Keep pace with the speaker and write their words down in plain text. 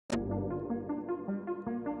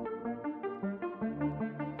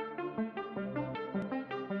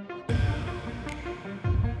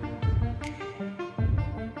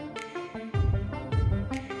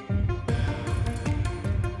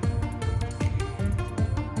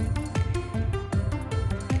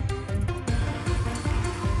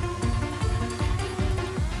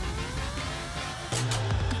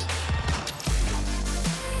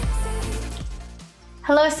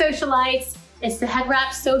Hello socialites, it's the Head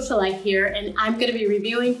Wrap Socialite here, and I'm going to be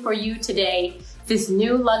reviewing for you today this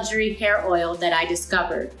new luxury hair oil that I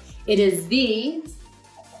discovered. It is the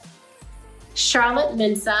Charlotte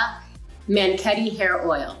Mensah Manketti Hair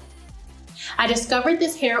Oil. I discovered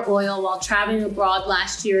this hair oil while traveling abroad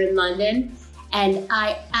last year in London, and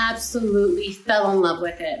I absolutely fell in love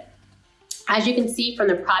with it. As you can see from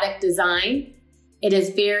the product design, it is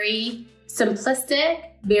very simplistic,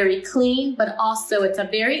 very clean, but also it's a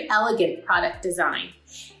very elegant product design.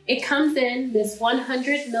 It comes in this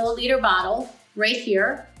 100 milliliter bottle right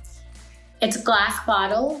here. It's a glass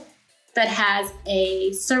bottle that has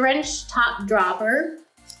a syringe top dropper.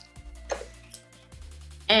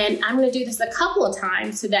 And I'm gonna do this a couple of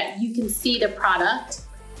times so that you can see the product.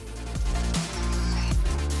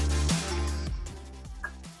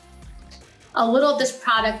 A little of this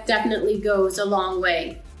product definitely goes a long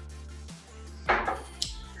way.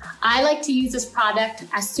 I like to use this product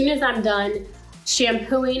as soon as I'm done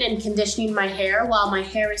shampooing and conditioning my hair. While my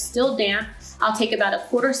hair is still damp, I'll take about a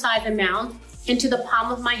quarter size amount into the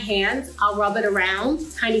palm of my hands. I'll rub it around,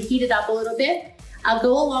 kind of heat it up a little bit. I'll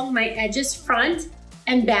go along my edges front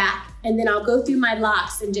and back, and then I'll go through my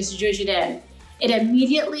locks and just zhuzh it in. It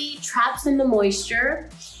immediately traps in the moisture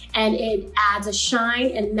and it adds a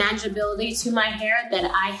shine and manageability to my hair that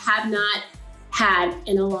I have not had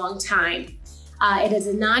in a long time. It is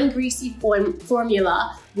a non-greasy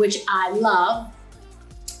formula, which I love.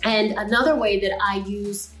 And another way that I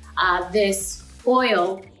use this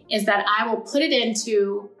oil is that I will put it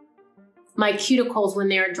into my cuticles when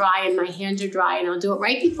they're dry and my hands are dry, and I'll do it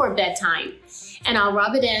right before bedtime. And I'll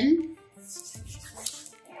rub it in,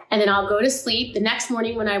 and then I'll go to sleep. The next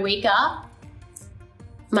morning when I wake up,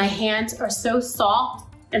 my hands are so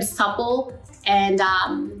soft and supple, and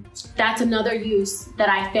that's another use that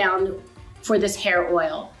I found for this hair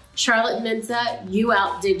oil. Charlotte Mensah, you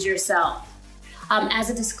outdid yourself. As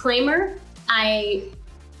a disclaimer, I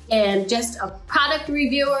am just a product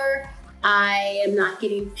reviewer. I am not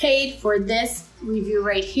getting paid for this review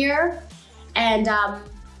right here. And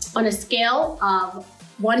on a scale of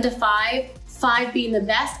 1 to 5, 5 being the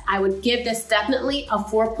best, I would give this definitely a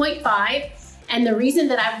 4.5. And the reason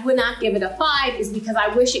that I would not give it a 5 is because I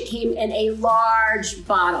wish it came in a large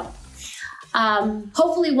bottle.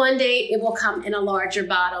 Hopefully one day it will come in a larger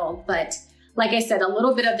bottle, but like I said, a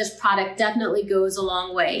little bit of this product definitely goes a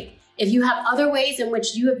long way. If you have other ways in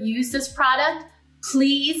which you have used this product,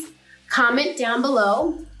 please comment down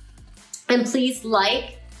below, and please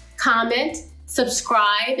like, comment,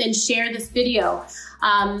 subscribe, and share this video.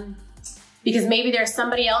 Because maybe there's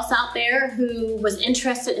somebody else out there who was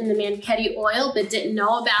interested in the Manketti oil but didn't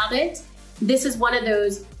know about it. This is one of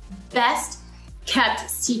those best kept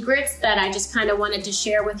secrets that I just kind of wanted to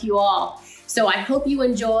share with you all. So I hope you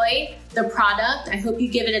enjoy the product. I hope you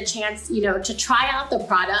give it a chance, to try out the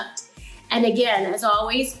product. And again, as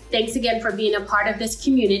always, thanks again for being a part of this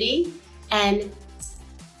community. And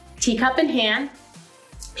teacup in hand,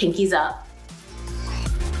 pinkies up.